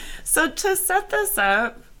So to set this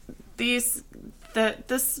up, this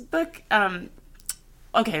book.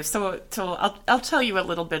 Okay, so I'll tell you a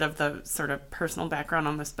little bit of the sort of personal background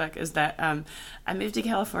on this book. Is that I moved to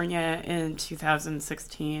California in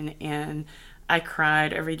 2016, and I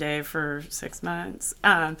cried every day for 6 months.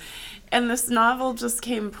 And this novel just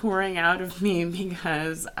came pouring out of me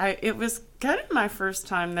because it was kind of my first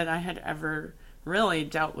time that I had ever really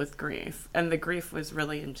dealt with grief, and the grief was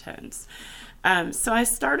really intense. So I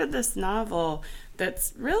started this novel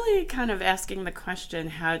that's really kind of asking the question,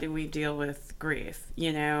 how do we deal with grief,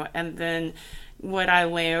 And then what I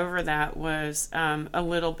lay over that was a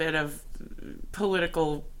little bit of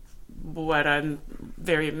political, what I'm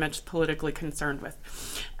very much politically concerned with.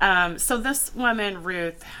 So this woman,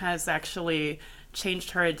 Ruth, has actually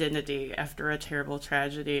changed her identity after a terrible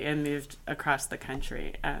tragedy and moved across the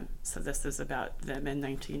country. So this is about them in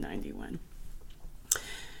 1991.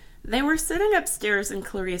 They were sitting upstairs in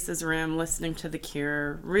Clarice's room listening to The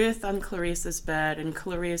Cure, Ruth on Clarice's bed and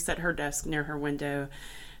Clarice at her desk near her window.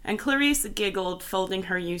 And Clarice giggled, folding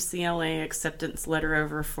her UCLA acceptance letter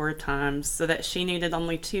over 4 times so that she needed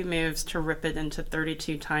only 2 moves to rip it into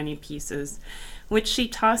 32 tiny pieces, which she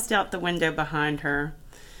tossed out the window behind her.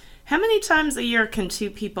 How many times a year can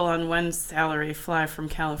 2 people on one salary fly from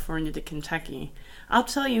California to Kentucky? I'll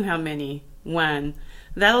tell you how many. 1.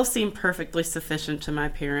 That'll seem perfectly sufficient to my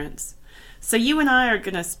parents. So you and I are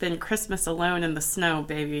going to spend Christmas alone in the snow,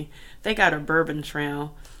 baby. They got a bourbon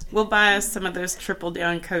trail. We'll buy us some of those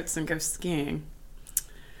triple-down coats and go skiing.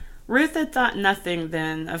 Ruth had thought nothing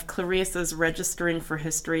then of Clarice's registering for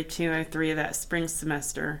History 203 that spring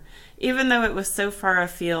semester, even though it was so far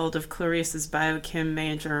afield of Clarice's biochem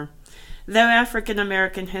major. Though African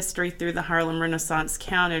American history through the Harlem Renaissance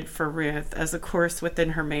counted for Ruth as a course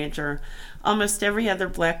within her major, almost every other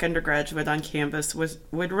black undergraduate on campus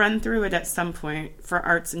would run through it at some point for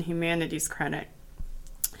arts and humanities credit.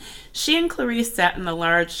 She and Clarice sat in the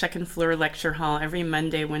large second-floor lecture hall every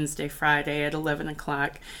Monday, Wednesday, Friday at 11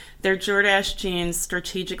 o'clock, their Jordache jeans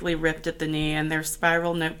strategically ripped at the knee and their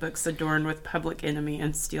spiral notebooks adorned with Public Enemy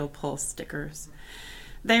and Steel Pulse stickers.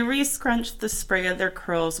 They re-scrunched the spray of their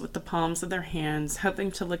curls with the palms of their hands,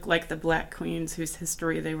 hoping to look like the black queens whose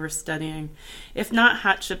history they were studying. If not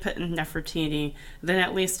Hatshepsut and Nefertiti, then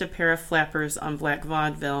at least a pair of flappers on black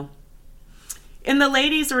vaudeville. In the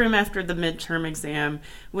ladies' room after the midterm exam,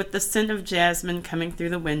 with the scent of jasmine coming through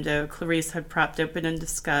the window Clarice had propped open in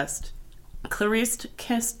disgust, Clarice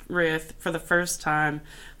kissed Ruth for the first time,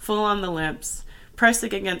 full on the lips,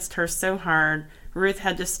 pressing against her so hard Ruth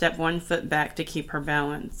had to step 1 foot back to keep her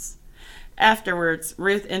balance. Afterwards,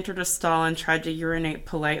 Ruth entered a stall and tried to urinate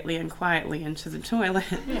politely and quietly into the toilet.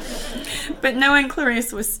 But knowing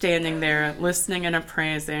Clarice was standing there, listening and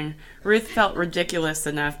appraising, Ruth felt ridiculous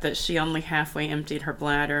enough that she only halfway emptied her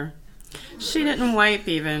bladder. She didn't wipe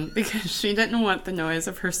even, because she didn't want the noise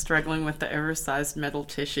of her struggling with the oversized metal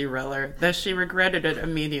tissue roller, though she regretted it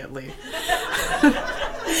immediately.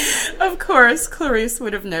 Of course, Clarice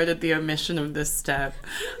would have noted the omission of this step.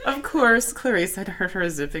 Of course, Clarice had heard her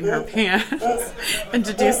zipping her pants and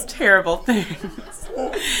deduced terrible things.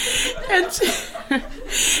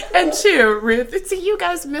 And two, Ruth, see, you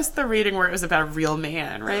guys missed the reading where it was about a real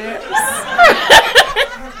man, right?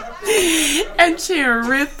 And two,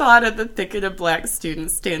 Ruth thought of the thicket of black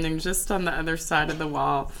students standing just on the other side of the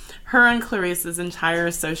wall. Her and Clarice's entire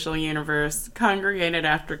social universe congregated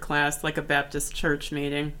after class like a Baptist church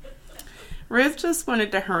meeting. Ruth just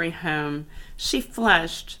wanted to hurry home. She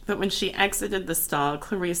flushed, but when she exited the stall,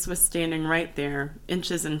 Clarice was standing right there,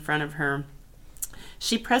 inches in front of her.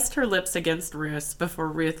 She pressed her lips against Ruth's before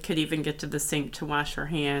Ruth could even get to the sink to wash her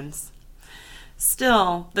hands.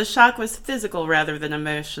 Still, the shock was physical rather than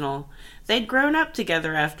emotional. They'd grown up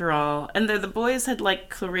together after all, and though the boys had liked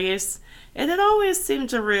Clarice, it had always seemed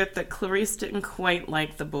to Ruth that Clarice didn't quite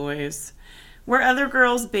like the boys. Where other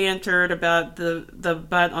girls bantered about the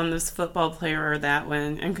butt on this football player or that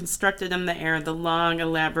one, and constructed in the air the long,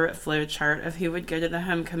 elaborate flowchart of who would go to the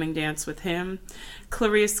homecoming dance with him,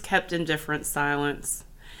 Clarice kept indifferent silence.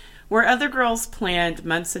 Where other girls planned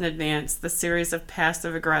months in advance the series of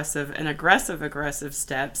passive-aggressive and aggressive-aggressive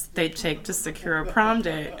steps they'd take to secure a prom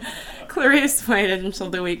date, Clarice waited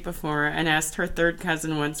until the week before and asked her third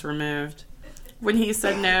cousin once removed. When he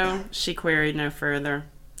said no, she queried no further.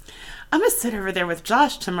 "I'm going to sit over there with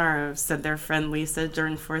Josh tomorrow," said their friend Lisa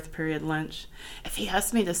during fourth period lunch. "If he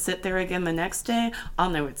asks me to sit there again the next day, I'll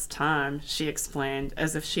know it's time," she explained,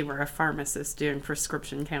 as if she were a pharmacist doing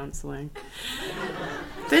prescription counseling.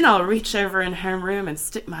 "Then I'll reach over in homeroom and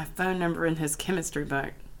stick my phone number in his chemistry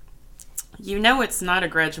book." "You know it's not a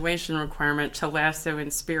graduation requirement to lasso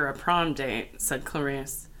and spear a prom date," said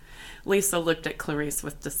Clarice. Lisa looked at Clarice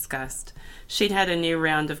with disgust. She'd had a new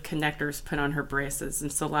round of connectors put on her braces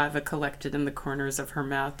and saliva collected in the corners of her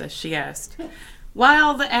mouth as she asked, "Why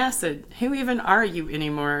all the acid? Who even are you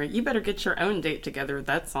anymore? You better get your own date together,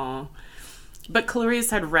 that's all." But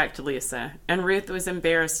Clarice had wrecked Lisa, and Ruth was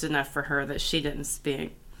embarrassed enough for her that she didn't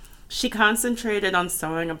speak. She concentrated on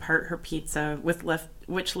sewing apart her pizza,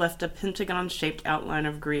 which left a pentagon-shaped outline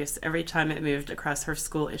of grease every time it moved across her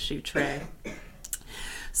school-issue tray.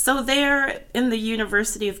 So there, in the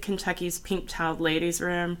University of Kentucky's pink-tiled ladies'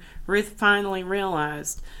 room, Ruth finally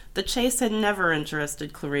realized the chase had never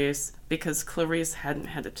interested Clarice because Clarice hadn't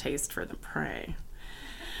had a taste for the prey.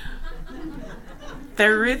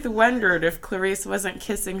 There, Ruth wondered if Clarice wasn't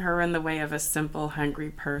kissing her in the way of a simple, hungry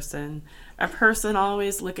person, a person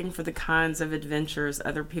always looking for the kinds of adventures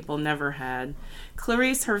other people never had.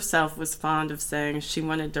 Clarice herself was fond of saying she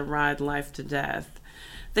wanted to ride life to death.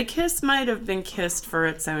 The kiss might have been kissed for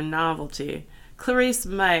its own novelty. Clarice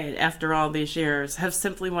might, after all these years, have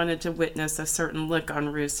simply wanted to witness a certain look on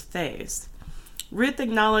Ruth's face. Ruth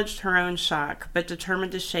acknowledged her own shock, but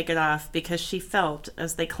determined to shake it off because she felt,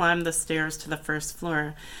 as they climbed the stairs to the first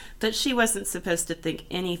floor, that she wasn't supposed to think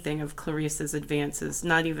anything of Clarice's advances,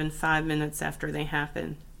 not even 5 minutes after they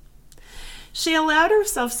happened. She allowed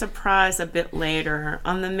herself surprise a bit later,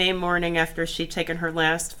 on the May morning after she'd taken her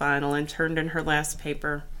last final and turned in her last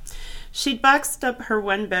paper. She'd boxed up her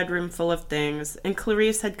one bedroom full of things, and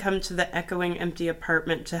Clarice had come to the echoing empty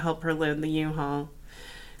apartment to help her load the U-Haul.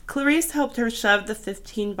 Clarice helped her shove the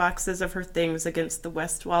 15 boxes of her things against the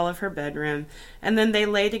west wall of her bedroom, and then they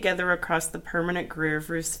lay together across the permanent groove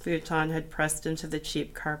Ruth's futon had pressed into the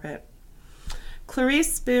cheap carpet.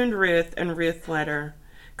 Clarice spooned Ruth, and Ruth let her.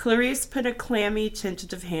 Clarice put a clammy,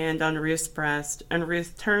 tentative hand on Ruth's breast, and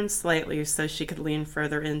Ruth turned slightly so she could lean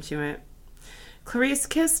further into it. Clarice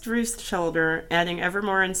kissed Ruth's shoulder, adding ever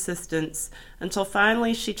more insistence, until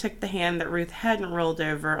finally she took the hand that Ruth hadn't rolled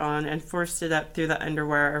over on and forced it up through the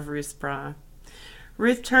underwear of Ruth's bra.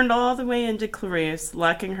 Ruth turned all the way into Clarice,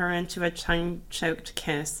 locking her into a tongue-choked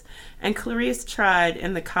kiss, and Clarice tried,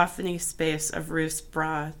 in the coffiny space of Ruth's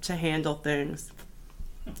bra, to handle things.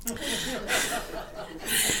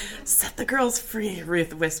 "Set the girls free,"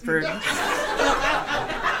 Ruth whispered.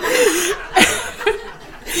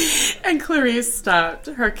 And Clarice stopped,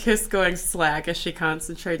 her kiss going slack as she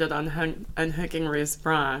concentrated on unhooking Ruth's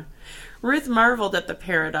bra. Ruth marveled at the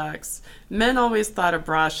paradox. Men always thought a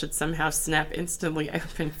bra should somehow snap instantly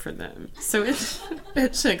open for them, so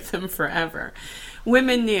it took them forever.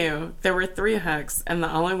 Women knew there were 3 hooks, and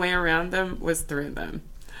the only way around them was through them.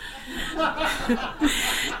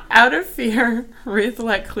 Out of fear, Ruth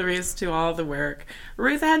let Clarice do all the work.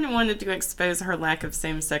 Ruth hadn't wanted to expose her lack of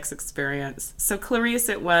same-sex experience, so Clarice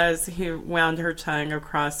it was who wound her tongue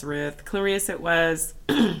across Ruth. Clarice it was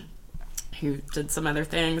who did some other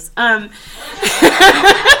things. And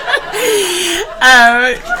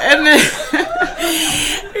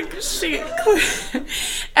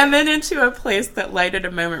then into a place that lighted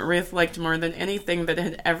a moment Ruth liked more than anything that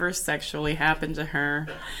had ever sexually happened to her.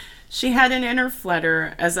 She had an inner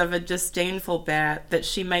flutter, as of a disdainful bat, that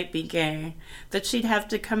she might be gay, that she'd have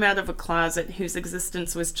to come out of a closet whose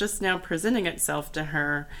existence was just now presenting itself to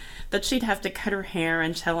her, that she'd have to cut her hair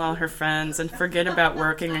and tell all her friends and forget about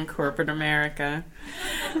working in corporate America.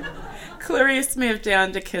 Clarice moved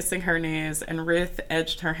down to kissing her knees, and Ruth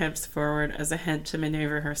edged her hips forward as a hint to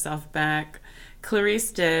maneuver herself back.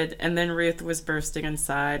 Clarice did, and then Ruth was bursting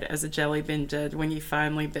inside, as a jelly bean did when you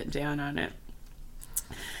finally bit down on it.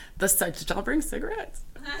 Did y'all bring cigarettes?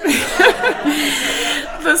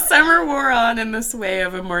 The summer wore on in this way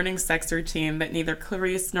of a morning sex routine that neither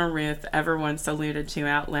Clarice nor Ruth ever once alluded to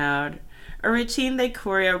out loud. A routine they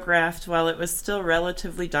choreographed while it was still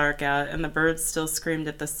relatively dark out and the birds still screamed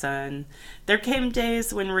at the sun. There came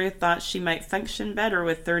days when Ruth thought she might function better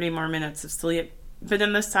with 30 more minutes of sleep, but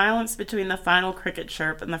in the silence between the final cricket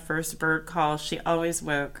chirp and the first bird call, she always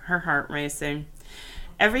woke, her heart racing.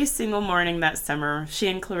 Every single morning that summer, she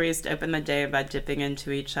and Clarice opened the day by dipping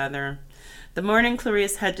into each other. The morning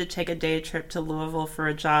Clarice had to take a day trip to Louisville for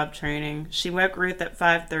a job training, she woke Ruth at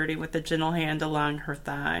 5:30 with a gentle hand along her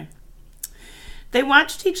thigh. They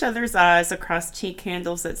watched each other's eyes across tea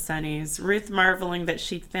candles at Sunny's, Ruth marveling that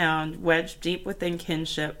she'd found, wedged deep within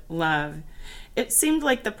kinship, love. It seemed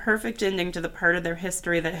like the perfect ending to the part of their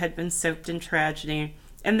history that had been soaked in tragedy,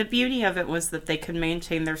 and the beauty of it was that they could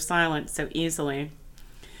maintain their silence so easily.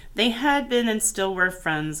 They had been and still were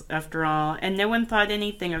friends, after all, and no one thought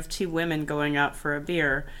anything of 2 women going out for a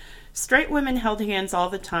beer. Straight women held hands all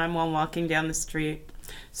the time while walking down the street.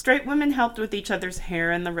 Straight women helped with each other's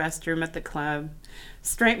hair in the restroom at the club.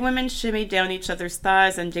 Straight women shimmied down each other's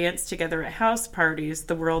thighs and danced together at house parties,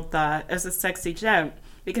 the world thought, as a sexy joke,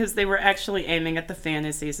 because they were actually aiming at the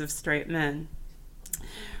fantasies of straight men.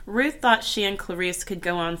 Ruth thought she and Clarice could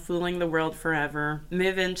go on fooling the world forever,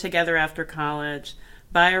 move in together after college,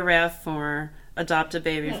 buy a RAV4, adopt a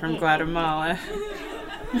baby from Guatemala.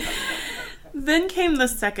 Then came the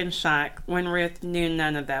second shock, when Ruth knew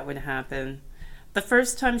none of that would happen. The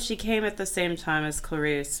first time she came at the same time as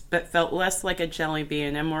Clarice, but felt less like a jelly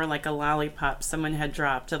bean and more like a lollipop someone had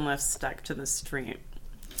dropped and left stuck to the street.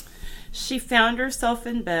 She found herself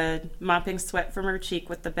in bed, mopping sweat from her cheek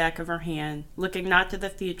with the back of her hand, looking not to the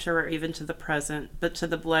future or even to the present, but to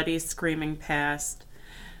the bloody, screaming past.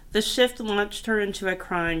 The shift launched her into a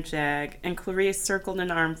crying jag, and Clarice circled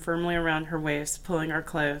an arm firmly around her waist, pulling her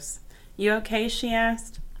close. "You okay?" she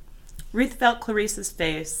asked. Ruth felt Clarice's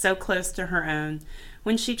face, so close to her own.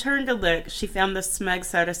 When she turned to look, she found the smug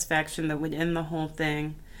satisfaction that would end the whole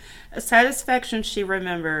thing. A satisfaction she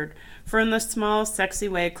remembered, for in the small, sexy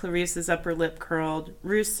way Clarice's upper lip curled,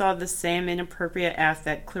 Ruth saw the same inappropriate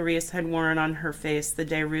affect Clarice had worn on her face the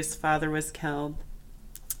day Ruth's father was killed.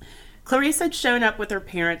 Clarice had shown up with her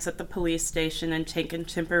parents at the police station and taken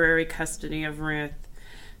temporary custody of Ruth.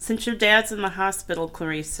 "Since your dad's in the hospital,"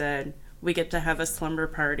 Clarice said, "we get to have a slumber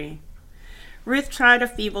party." Ruth tried a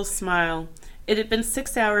feeble smile. It had been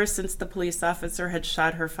 6 hours since the police officer had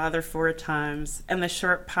shot her father 4 times, and the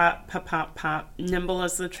short pop, pop, pop, pop, nimble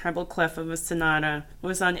as the treble clef of a sonata,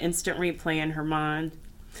 was on instant replay in her mind.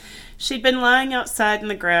 She'd been lying outside in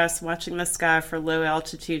the grass watching the sky for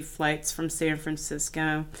low-altitude flights from San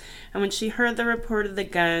Francisco, and when she heard the report of the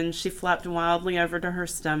gun, she flopped wildly over to her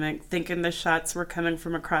stomach, thinking the shots were coming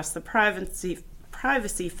from across the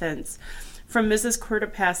privacy fence from Mrs.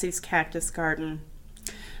 Cortopassy's cactus garden.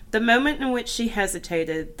 The moment in which she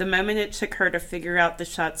hesitated, the moment it took her to figure out the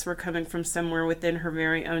shots were coming from somewhere within her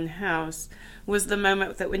very own house, was the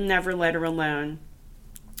moment that would never let her alone.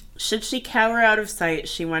 Should she cower out of sight,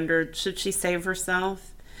 she wondered? Should she save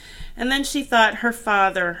herself? And then she thought her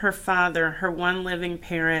father, her one living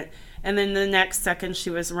parent, and then the next second she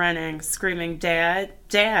was running, screaming, "Dad,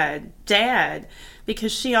 Dad, Dad,"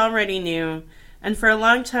 because she already knew. And for a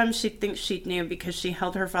long time she'd think she knew because she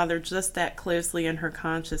held her father just that closely in her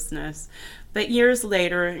consciousness. But years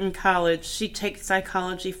later, in college, she'd take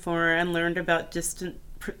Psychology 4 and learned about distant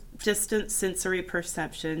sensory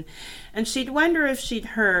perception, and she'd wonder if she'd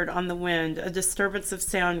heard on the wind a disturbance of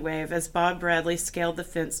sound wave as Bob Bradley scaled the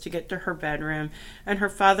fence to get to her bedroom, and her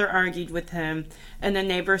father argued with him, and a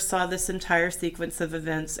neighbor saw this entire sequence of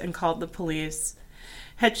events and called the police.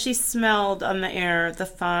 Had she smelled on the air the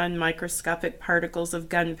fine microscopic particles of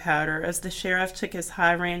gunpowder as the sheriff took his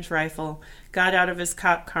high-range rifle, got out of his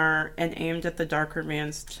cop car, and aimed at the darker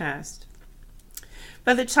man's chest?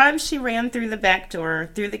 By the time she ran through the back door,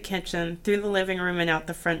 through the kitchen, through the living room, and out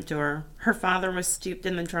the front door, her father was stooped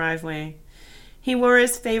in the driveway. He wore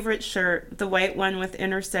his favorite shirt, the white one with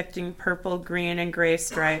intersecting purple, green, and gray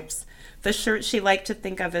stripes, the shirt she liked to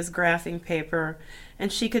think of as graphing paper,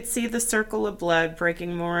 and she could see the circle of blood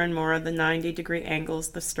breaking more and more of the 90-degree angles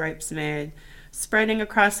the stripes made, spreading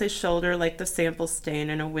across his shoulder like the sample stain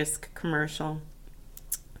in a Whisk commercial.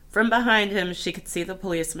 From behind him, she could see the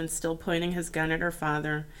policeman still pointing his gun at her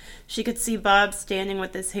father. She could see Bob standing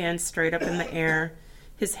with his hands straight up in the air,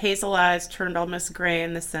 his hazel eyes turned almost gray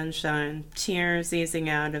in the sunshine, tears easing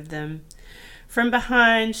out of them. From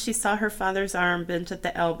behind, she saw her father's arm bent at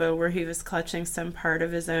the elbow where he was clutching some part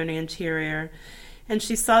of his own anterior, and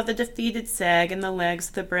she saw the defeated sag in the legs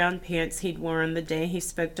of the brown pants he'd worn the day he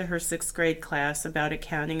spoke to her 6th grade class about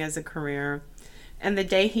accounting as a career, and the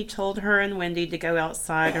day he told her and Wendy to go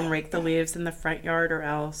outside and rake the leaves in the front yard or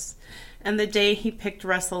else, and the day he picked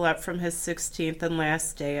Russell up from his 16th and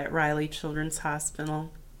last day at Riley Children's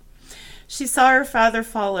Hospital. She saw her father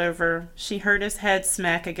fall over. She heard his head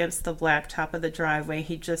smack against the black top of the driveway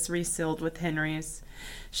he'd just resealed with Henry's.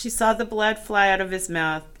 She saw the blood fly out of his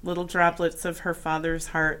mouth, little droplets of her father's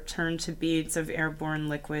heart turned to beads of airborne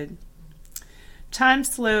liquid. Time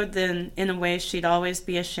slowed then in a way she'd always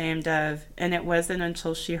be ashamed of, and it wasn't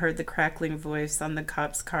until she heard the crackling voice on the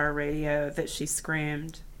cop's car radio that she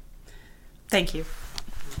screamed. Thank you.